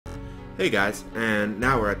Hey guys, and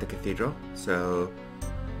now we're at the cathedral. So,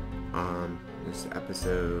 this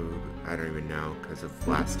episode, I don't even know because of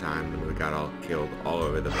last time when we got all killed all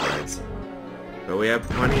over the place. But we have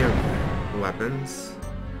plenty of weapons.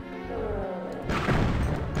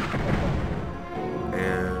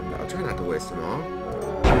 And I'll try not to waste them all.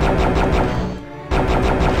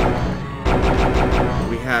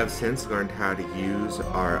 We have since learned how to use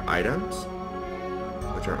our items,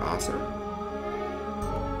 which are awesome.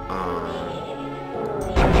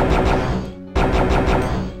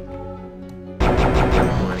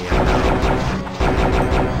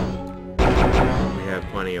 We have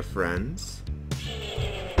plenty of friends.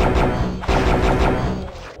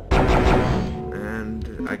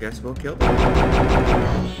 And I guess we'll kill them. You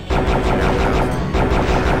know what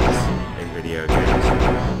else to do in video games.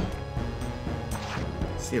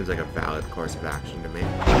 Seems like a valid course of action to me.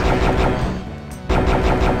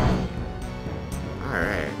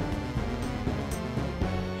 Alright.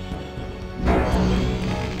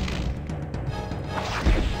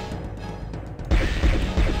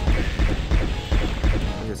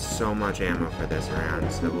 There's so much ammo for this round,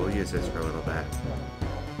 so we'll use this for a little bit.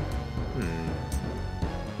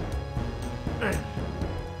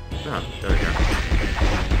 Oh, there we go.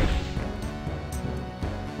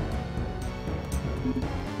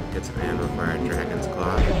 Get some ammo for our dragon's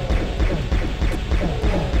claw.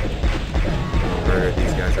 We'll murder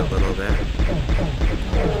these guys a little bit.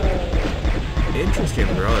 Interesting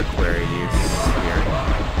reliquary use here.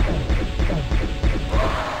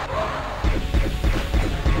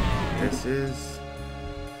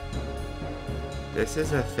 This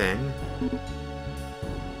is a thing.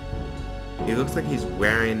 He looks like he's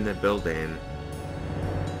wearing the building.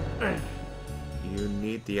 You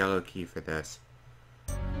need the yellow key for this.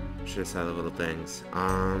 Should have saw the little things.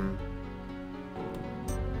 I'm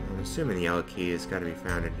assuming the yellow key has got to be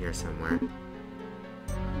found in here somewhere.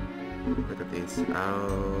 Look at these.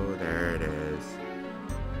 Oh, there it is.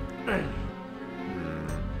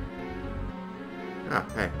 Oh,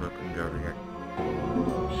 hey, look, we can go over here.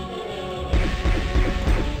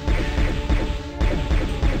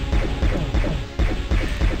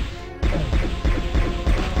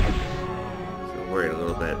 So worried a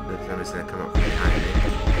little bit that somebody's gonna come up from behind me.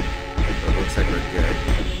 But it looks like we're good.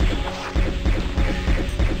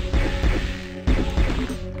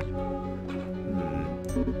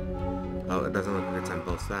 Oh, it doesn't look like it's on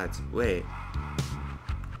both sides. Wait.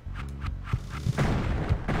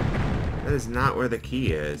 That is not where the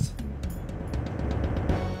key is.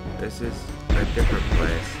 This is a different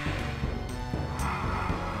place.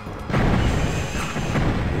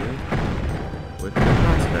 With the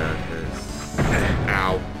crossbow, because...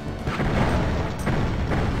 Ow.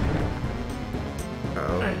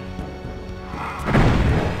 Uh-oh.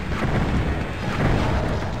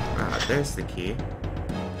 Ah, there's the key.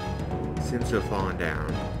 Seems to have fallen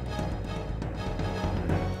down.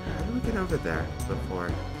 How do we get over there before?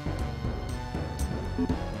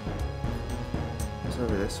 It's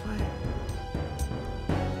over this way?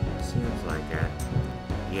 Seems like it.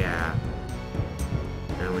 Yeah.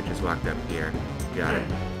 And we just walked up here. Got it.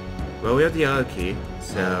 Well, we have the yellow key,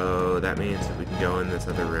 so that means that we can go in this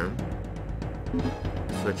other room.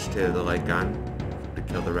 Switch to the light gun to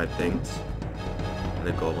kill the red things. And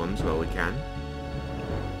the golems while we can.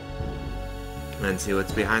 And see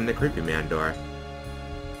what's behind the creepy man door.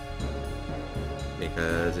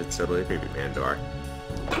 Because it's totally a creepy man door.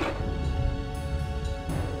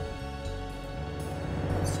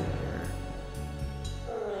 Let's see here.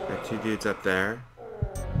 Got two dudes up there.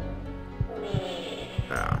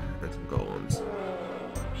 Ah, and some golems.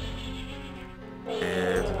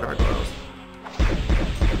 And some gargoyles.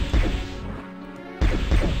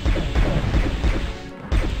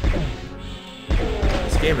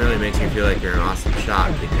 This game really makes you feel like you're an awesome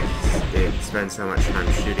shot because it spends so much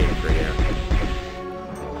time shooting for you.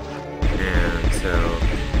 And so,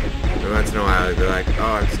 every once in a while, you'll be like, oh,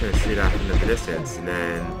 I'm just going to shoot off into the distance, and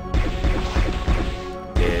then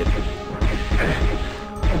it,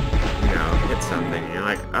 you know, hits something, and you're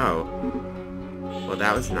like, oh, well,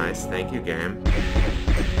 that was nice, thank you, game.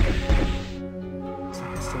 So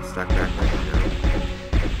I'm still stuck back there, you know.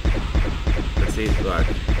 Let's see, look.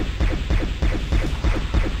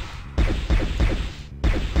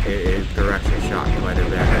 It directs your shot quite a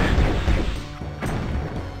bit.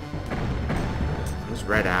 Those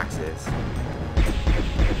red axes.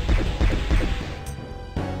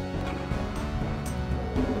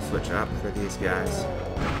 We'll switch up for these guys.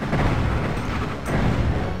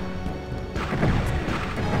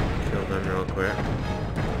 Kill them real quick.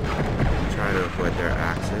 Try to avoid their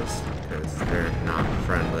axes, because they're not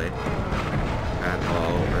friendly at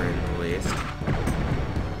all, or in the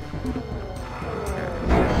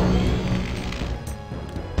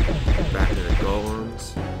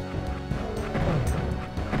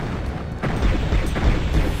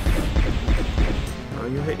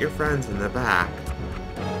friends in the back.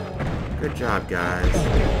 Good job, guys.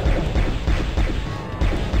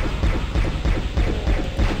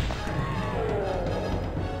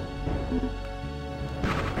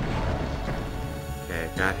 Okay,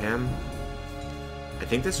 got him. I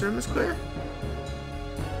think this room is clear.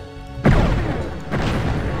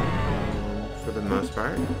 For the most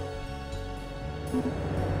part.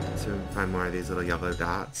 So we can find more of these little yellow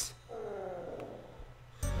dots.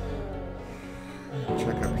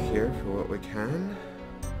 Check up here for what we can.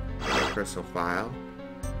 Crystal file.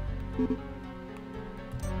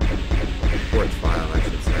 Quartz file, I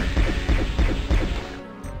should say.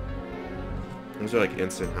 Those are like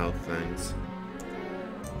instant health things.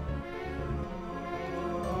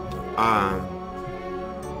 I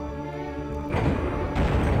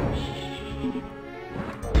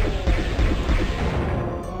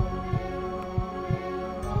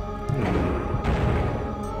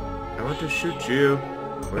want to shoot you.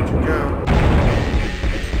 Where'd you go?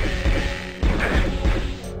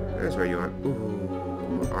 There's where you want.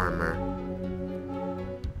 Ooh, armor.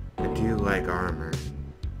 I do like armor.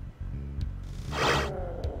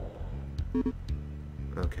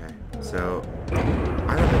 Okay, so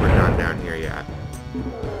I don't think we're done down here yet. We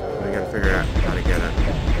gotta figure out how to get it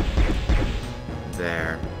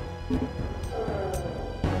there.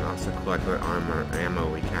 And also collect what ammo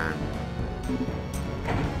we can.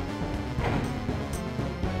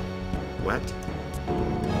 What?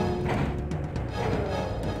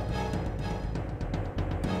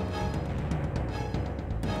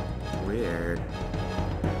 Weird.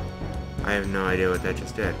 I have no idea what that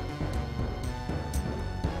just did.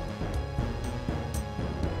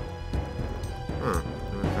 Huh, I don't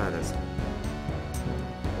know what that is.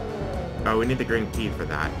 Oh, we need the green key for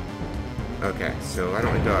that. Okay, so why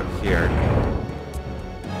don't we go up here?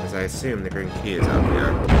 Because I assume the green key is up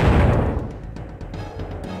here.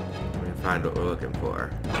 We can find what we're looking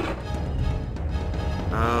for.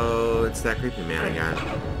 Oh, it's that creepy man again.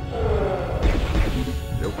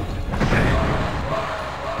 Nope.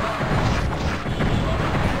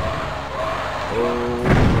 Oh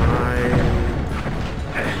my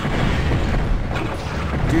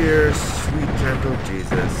dear, sweet, gentle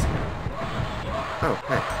Jesus. Oh,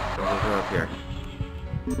 hey. We'll go up here.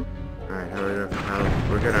 Alright, how are we doing for health?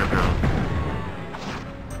 We're good on health.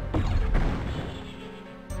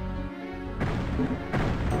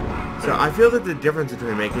 So I feel that the difference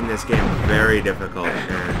between making this game very difficult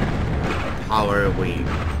and tolerably,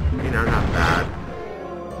 you know, not bad,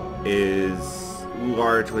 is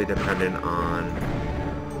largely dependent on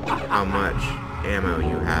how much ammo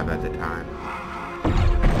you have at the time.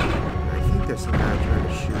 I think there's some guy trying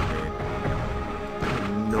to shoot me. I have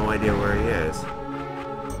no idea where he is.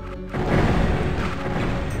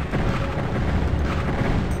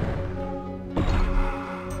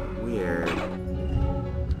 Weird.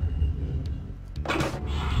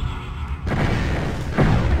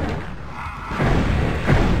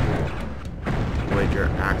 Avoid your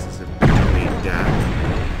access of between death.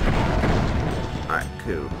 Alright,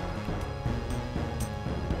 cool.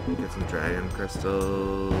 Get some dragon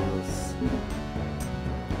crystals.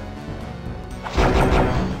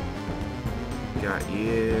 Got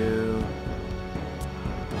you.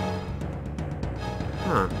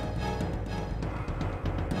 Huh.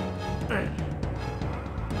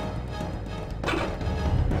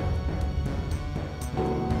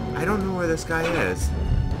 I don't know where this guy is.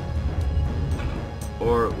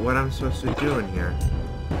 Or what I'm supposed to do in here.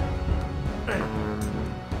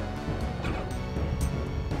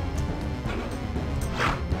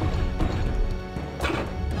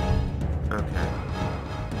 Okay.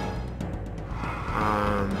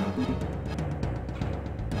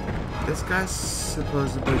 This guy's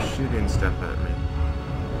supposedly shooting stuff at me.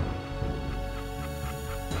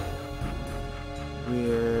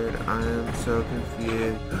 Weird. I am so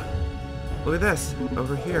confused. Look at this.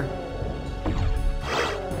 Over here.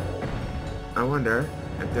 I wonder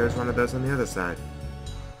if there's one of those on the other side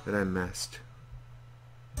that I missed.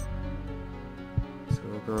 So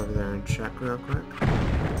we'll go over there and check real quick.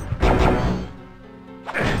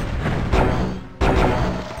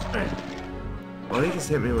 Well, he just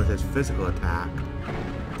hit me with his physical attack.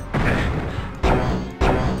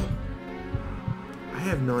 I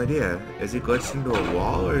have no idea. Is he glitched into a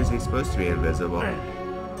wall, or is he supposed to be invisible?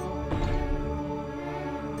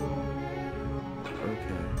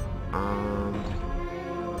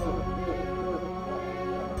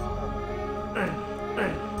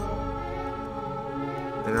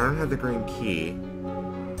 And I don't have the green key.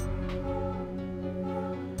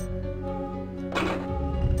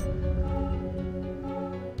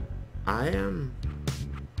 I am...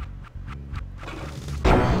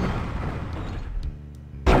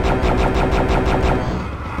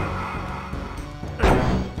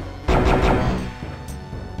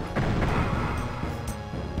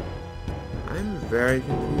 very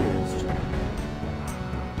confused.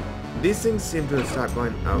 These things seem to have stopped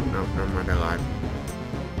going. Oh, no, never mind, I lied.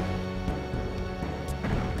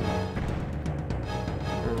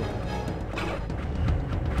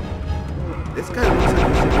 This guy looks like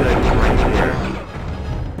he should be like right here.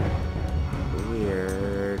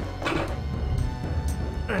 Weird.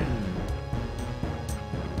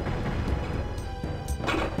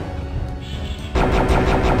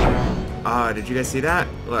 Oh, did you guys see that?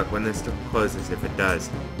 Look, when this door closes, if it does,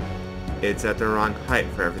 it's at the wrong height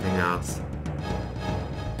for everything else.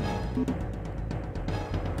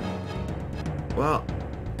 Well,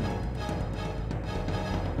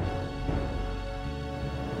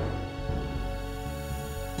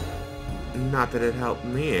 not that it helped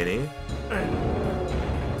me any.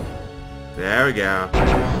 There we go.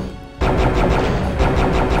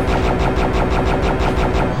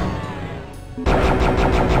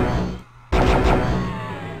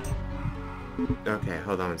 Okay,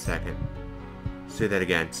 hold on a second. Let's do that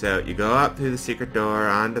again. So, you go up through the secret door,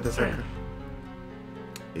 onto the secret...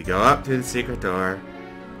 You go up through the secret door.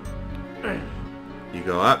 You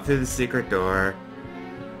go up through the secret door.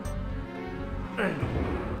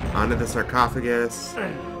 Onto the sarcophagus.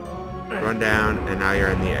 Run down, and now you're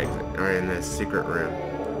in the exit, or in the secret room.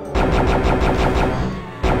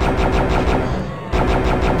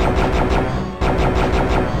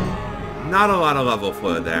 Not a lot of level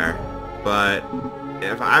flow there, but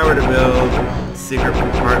if I were to build secret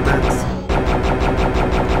compartments,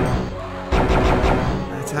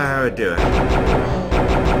 that's how I would do it.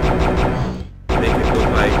 Make it look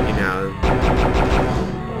like, you know,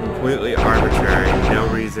 completely arbitrary, no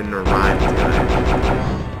reason or rhyme to it.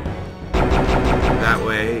 That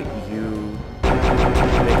way, you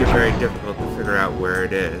make it very difficult to figure out where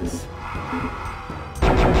it is.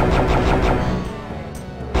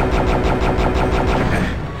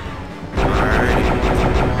 Alrighty.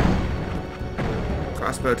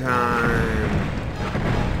 Crossbow time.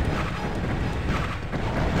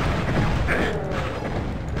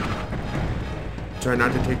 Try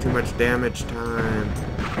not to take too much damage time.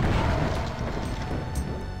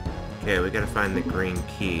 Okay, we gotta find the green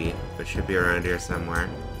key, which should be around here somewhere.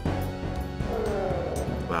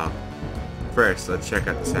 Well, first, let's check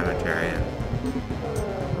out the cemetery and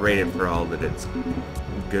rate it for all that it's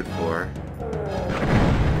good for.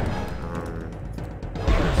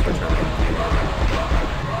 Switch on.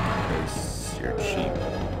 Because you're cheap.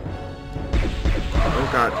 Oh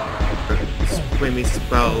god. Squimmy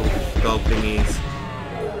spell thingies.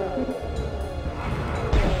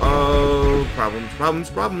 Oh,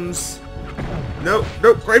 problems. Nope,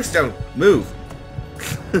 gravestone, move.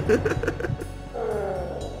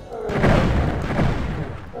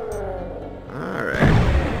 Alright.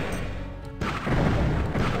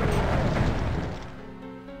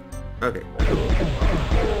 Okay, cool.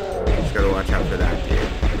 Just gotta watch out for that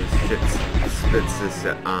dude. This shit spits his,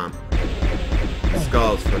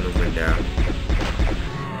 skulls from the window.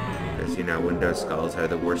 Because, you know, window skulls are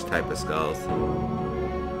the worst type of skulls.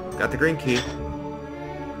 Got the green key.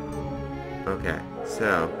 Okay,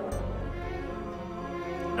 so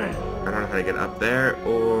I don't know how to get up there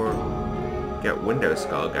or get Window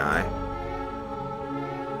Skull Guy.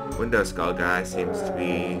 Window Skull Guy seems to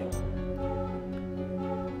be...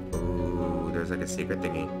 Ooh, there's like a secret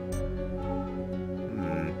thingy.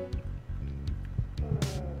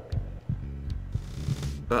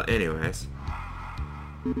 Well, anyways.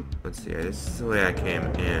 Let's see, this is the way I came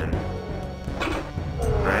in.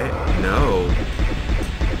 Right? No.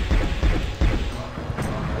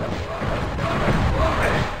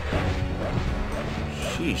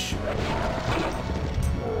 Sheesh.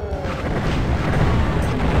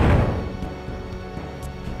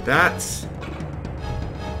 That's...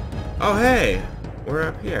 Oh, hey! We're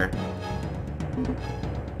up here.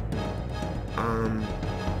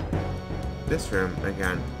 This room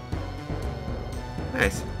again.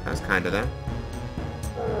 Nice. That was kind of that.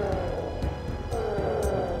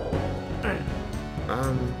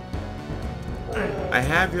 I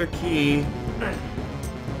have your key.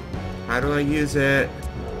 How do I use it?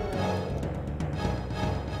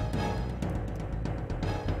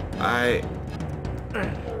 I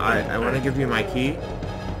want to give you my key.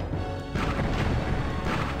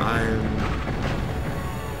 I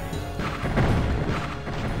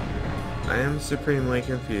am supremely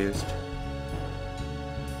confused.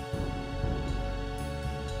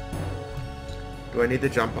 Do I need to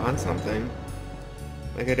jump on something?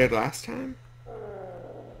 Like I did last time?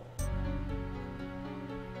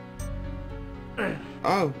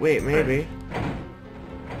 Oh, wait, maybe.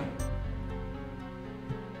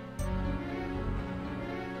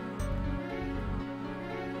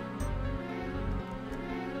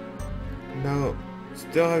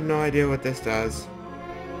 Still have no idea what this does.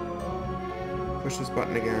 Push this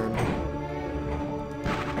button again.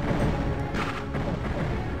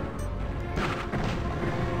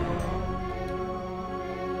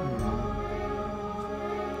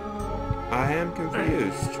 I am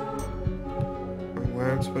confused on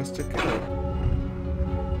where I'm supposed to go.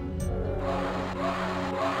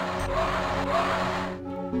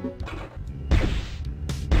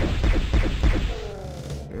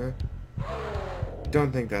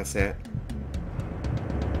 Don't think that's it.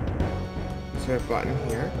 Is there a button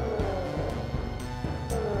here?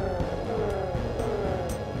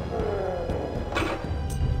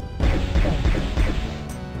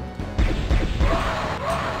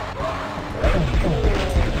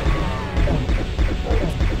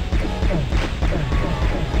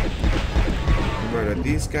 Murder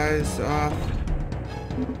these guys off.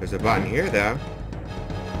 There's a button here though.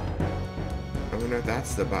 I wonder if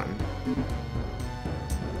that's the button.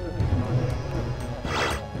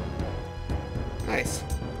 Nice.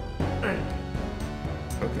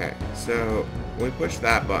 Okay, so we push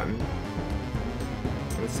that button.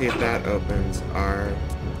 Let's see if that opens our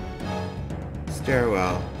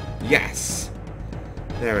stairwell. Yes!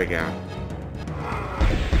 There we go.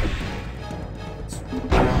 Let's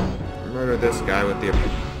murder this guy with the...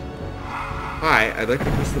 Hi, I'd like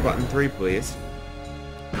to push the button 3, please.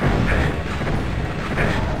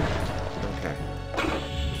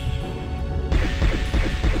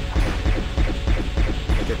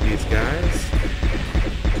 These guys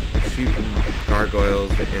shooting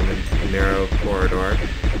gargoyles in a narrow corridor.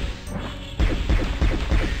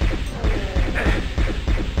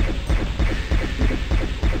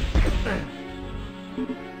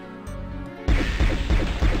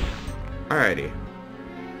 Alrighty.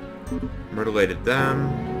 Mutilated them.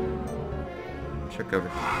 Check over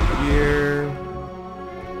here.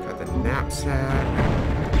 Got the knapsack.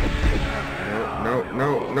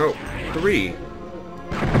 No. 3.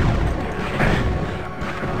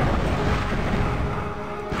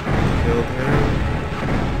 Killed him.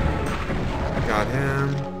 Got him.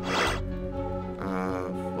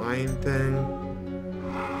 Flying thing.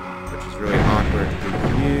 Which is really awkward to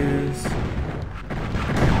use.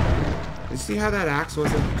 You see how that axe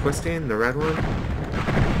wasn't twisting? The red one?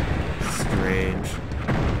 Strange.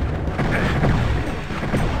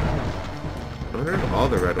 I wonder if all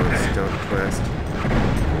the red ones don't twist.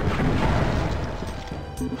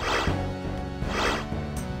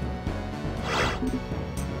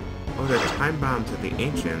 Oh, they're time-bound to the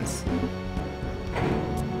ancients.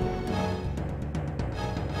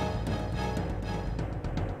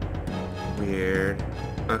 Weird.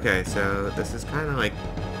 Okay, so this is kind of like...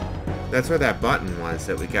 That's where that button was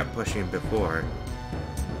that we kept pushing before.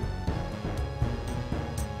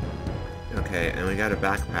 Okay, and we got a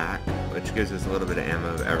backpack, which gives us a little bit of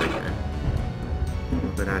ammo of everything.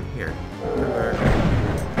 We'll go down here.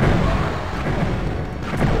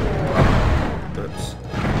 Oops.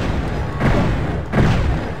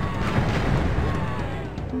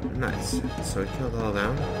 Nice. So we killed all of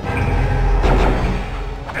them.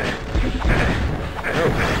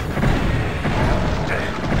 Oh.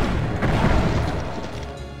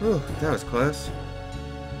 Ooh, that was close.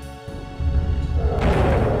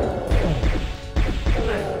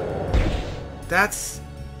 That's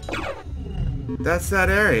that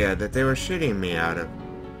area that they were shooting me out of.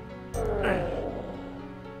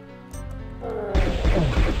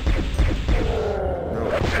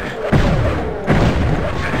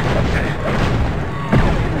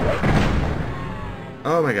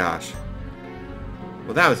 Oh my gosh.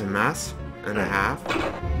 Well, that was a mess and a half.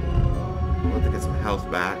 We'll have to get some health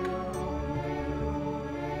back.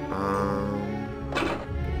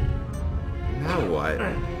 Now what?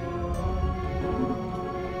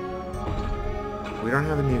 We don't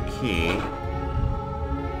have a new key.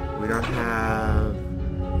 We don't have...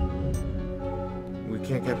 We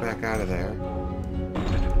can't get back out of there.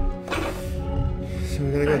 So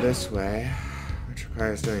we gotta go this way, which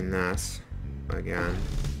requires doing this again.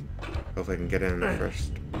 Hopefully I can get in the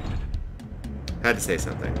first. Had to say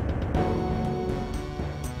something.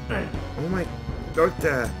 Oh my... Don't,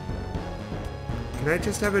 Can I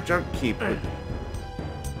just have a jump key, please?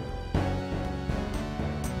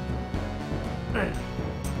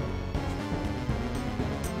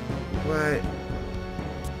 What?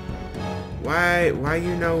 Why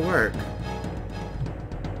you no work?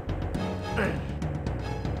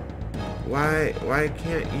 Why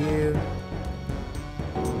can't you?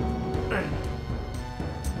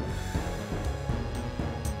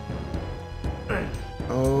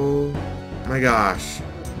 Oh my gosh.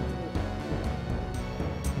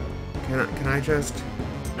 Can I just...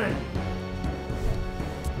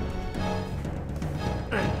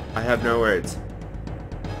 I have no words.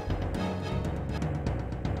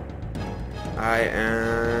 I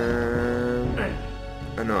am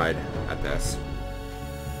annoyed at this.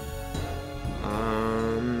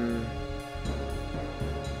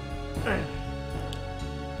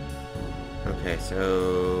 Okay,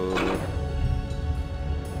 so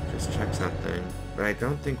just check something. But I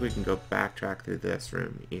don't think we can go backtrack through this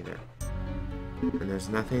room either. And there's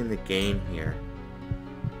nothing to gain here.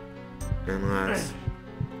 Unless...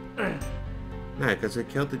 No, because we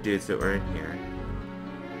killed the dudes that were in here.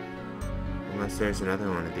 Unless there's another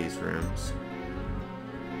one of these rooms.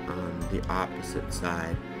 On the opposite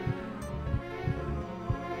side.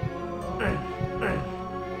 Okay.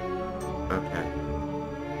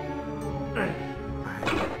 I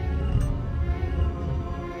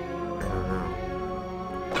don't know.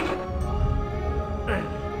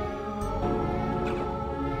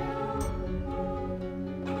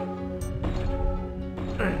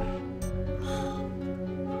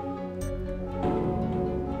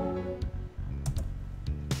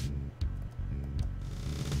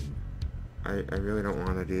 I really don't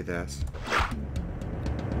want to do this.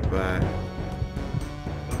 But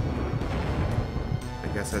I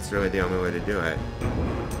guess that's really the only way to do it.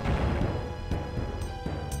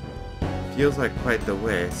 Feels like quite the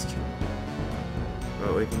waste.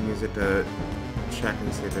 But we can use it to check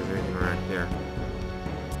and see if there's anything around here.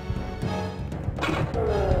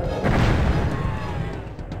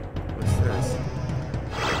 What's this?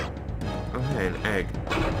 Oh hey, an egg.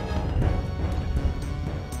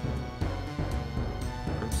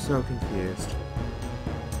 I'm so confused.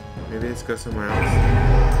 Maybe let's go somewhere else.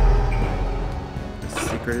 The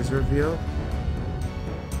secret is revealed?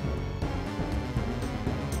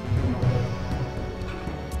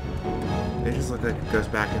 They just look like it goes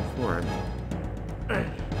back and forth.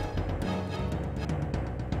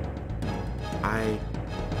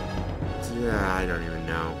 I don't even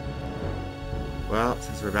know. Well,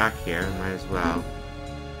 since we're back here, might as well.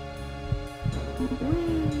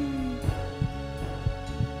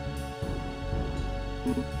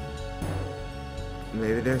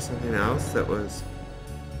 Maybe there's something else that was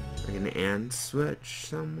like an and switch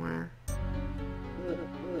somewhere.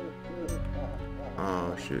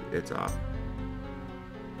 Oh shoot, it's off.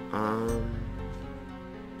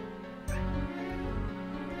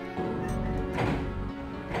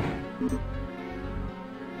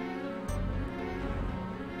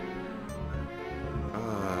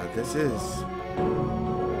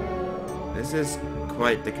 This is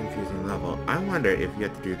quite the confusing level. I wonder if you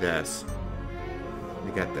have to do this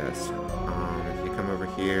to get this. If you come over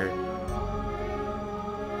here,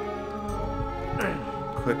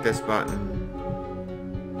 click this button,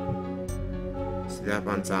 step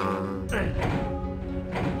on some.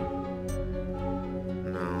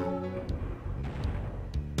 No.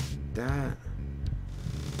 That.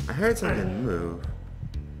 I heard something move.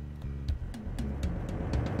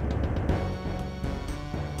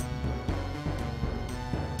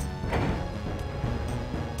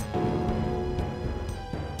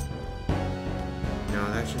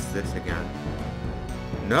 That's just this again.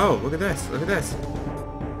 No, look at this. Look at this.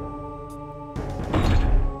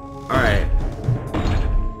 Alright.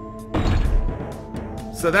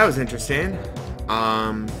 So that was interesting.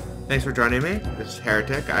 Thanks for joining me. This is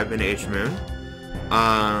Heretic. I've been H-Moon.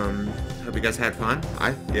 Hope you guys had fun.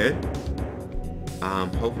 I did.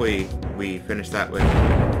 Hopefully we finished that with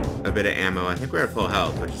a bit of ammo. I think we're at full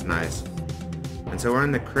health, which is nice. And so we're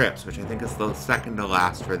in the crypts, which I think is the second to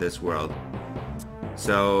last for this world.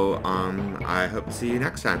 So, I hope to see you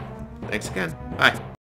next time. Thanks again. Bye.